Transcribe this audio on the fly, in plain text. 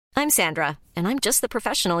I'm Sandra, and I'm just the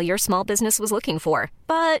professional your small business was looking for.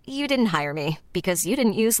 But you didn't hire me because you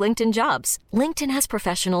didn't use LinkedIn Jobs. LinkedIn has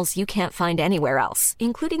professionals you can't find anywhere else,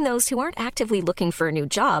 including those who aren't actively looking for a new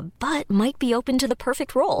job, but might be open to the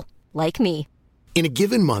perfect role, like me. In a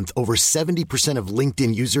given month, over 70% of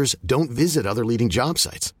LinkedIn users don't visit other leading job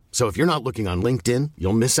sites. So if you're not looking on LinkedIn,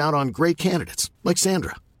 you'll miss out on great candidates like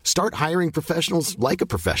Sandra. Start hiring professionals like a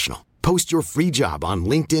professional. Post your free job on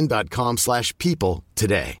linkedin.com/people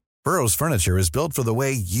today. Burrow's furniture is built for the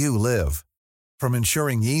way you live. From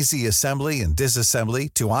ensuring easy assembly and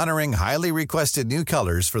disassembly to honoring highly requested new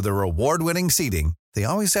colors for their award-winning seating, they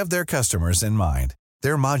always have their customers in mind.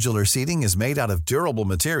 Their modular seating is made out of durable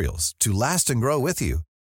materials to last and grow with you.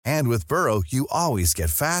 And with Burrow, you always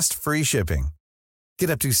get fast, free shipping.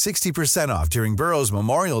 Get up to 60% off during Burrow's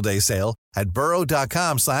Memorial Day sale at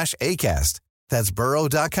burrow.com/ACAST. That's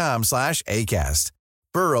burrow.com/ACAST.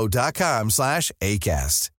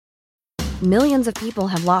 burrow.com/ACAST. Millions of people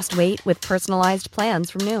have lost weight with personalized plans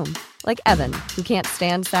from Noom. Like Evan, who can't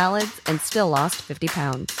stand salads and still lost 50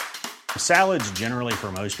 pounds. Salads generally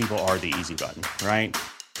for most people are the easy button, right?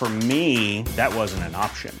 For me, that wasn't an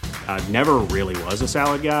option. I never really was a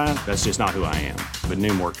salad guy. That's just not who I am. But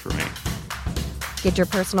Noom worked for me. Get your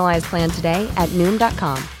personalized plan today at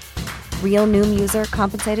Noom.com. Real Noom user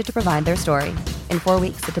compensated to provide their story. In 4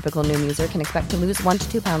 weeks, the typical Noom user can expect to lose 1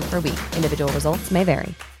 to 2 pounds per week. Individual results may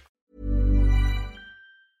vary.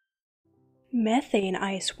 Methane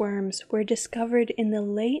ice worms were discovered in the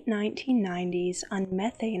late 1990s on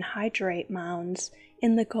methane hydrate mounds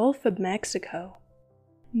in the Gulf of Mexico.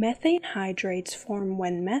 Methane hydrates form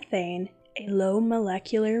when methane, a low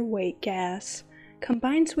molecular weight gas,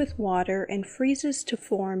 combines with water and freezes to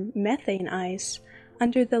form methane ice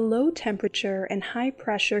under the low temperature and high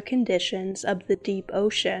pressure conditions of the deep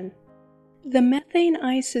ocean. The methane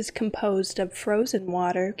ice is composed of frozen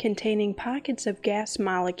water containing pockets of gas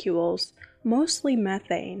molecules, mostly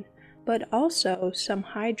methane, but also some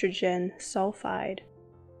hydrogen sulfide.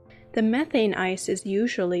 The methane ice is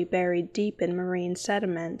usually buried deep in marine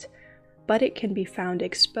sediment, but it can be found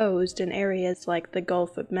exposed in areas like the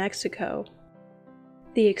Gulf of Mexico.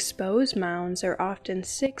 The exposed mounds are often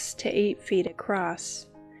 6 to 8 feet across.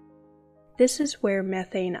 This is where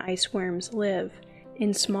methane ice worms live,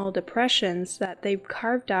 in small depressions that they've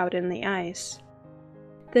carved out in the ice.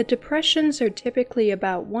 The depressions are typically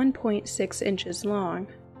about 1.6 inches long.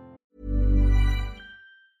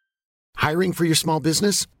 Hiring for your small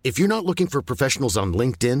business? If you're not looking for professionals on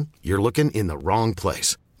LinkedIn, you're looking in the wrong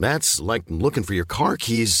place. That's like looking for your car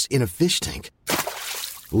keys in a fish tank.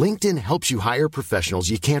 LinkedIn helps you hire professionals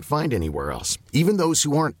you can't find anywhere else, even those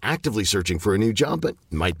who aren't actively searching for a new job but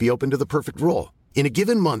might be open to the perfect role. In a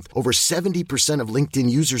given month, over 70% of LinkedIn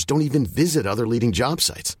users don't even visit other leading job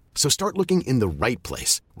sites. So start looking in the right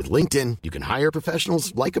place. With LinkedIn, you can hire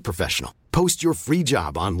professionals like a professional. Post your free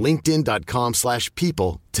job on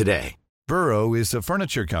linkedin.com/people today. Burrow is a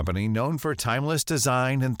furniture company known for timeless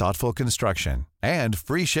design and thoughtful construction, and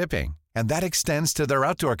free shipping, and that extends to their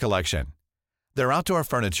outdoor collection. Their outdoor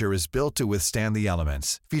furniture is built to withstand the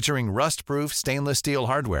elements, featuring rust-proof stainless steel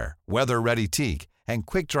hardware, weather-ready teak, and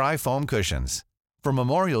quick-dry foam cushions. For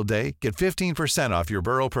Memorial Day, get 15% off your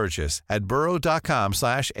Burrow purchase at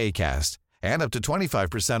burrow.com/ACAST and up to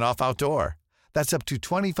 25% off outdoor. That's up to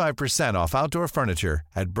 25% off outdoor furniture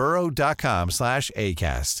at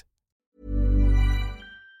burrow.com/ACAST.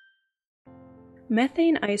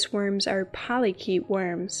 Methane ice worms are polychaete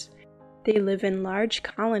worms. They live in large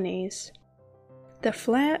colonies. The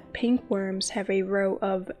flat, pink worms have a row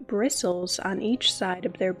of bristles on each side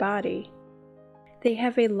of their body. They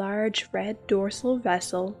have a large red dorsal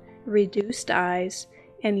vessel, reduced eyes,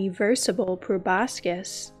 an eversible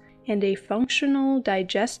proboscis, and a functional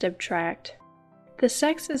digestive tract. The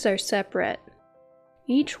sexes are separate.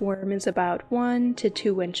 Each worm is about 1 to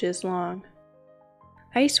 2 inches long.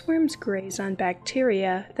 Ice worms graze on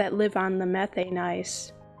bacteria that live on the methane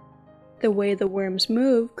ice. The way the worms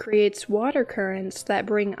move creates water currents that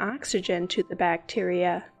bring oxygen to the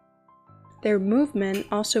bacteria. Their movement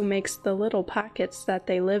also makes the little pockets that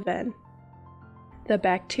they live in. The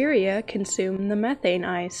bacteria consume the methane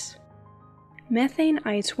ice. Methane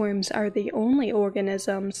ice worms are the only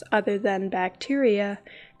organisms other than bacteria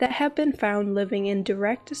that have been found living in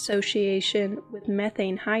direct association with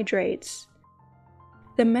methane hydrates.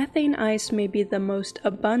 The methane ice may be the most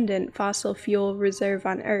abundant fossil fuel reserve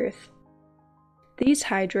on Earth. These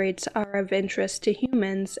hydrates are of interest to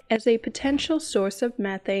humans as a potential source of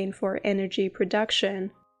methane for energy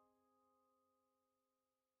production.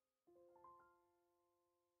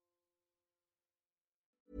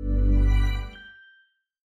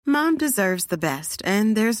 Mom deserves the best,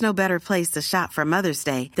 and there's no better place to shop for Mother's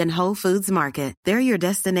Day than Whole Foods Market. They're your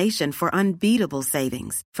destination for unbeatable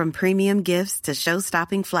savings, from premium gifts to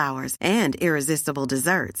show-stopping flowers and irresistible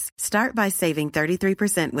desserts. Start by saving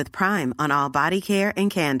 33% with Prime on all body care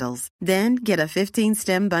and candles. Then get a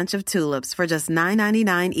 15-stem bunch of tulips for just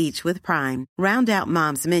 $9.99 each with Prime. Round out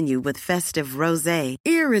Mom's menu with festive rosé,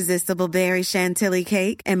 irresistible berry chantilly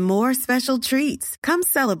cake, and more special treats. Come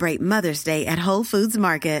celebrate Mother's Day at Whole Foods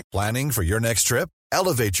Market. Planning for your next trip?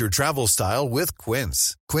 Elevate your travel style with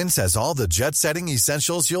Quince. Quince has all the jet-setting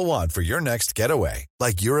essentials you'll want for your next getaway,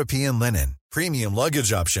 like European linen, premium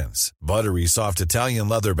luggage options, buttery soft Italian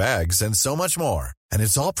leather bags, and so much more. And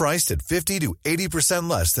it's all priced at 50 to 80%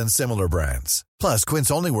 less than similar brands. Plus, Quince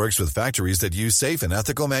only works with factories that use safe and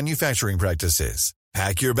ethical manufacturing practices.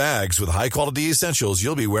 Pack your bags with high-quality essentials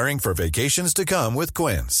you'll be wearing for vacations to come with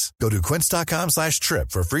Quince. Go to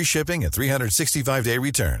quince.com/trip for free shipping and 365-day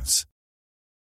returns.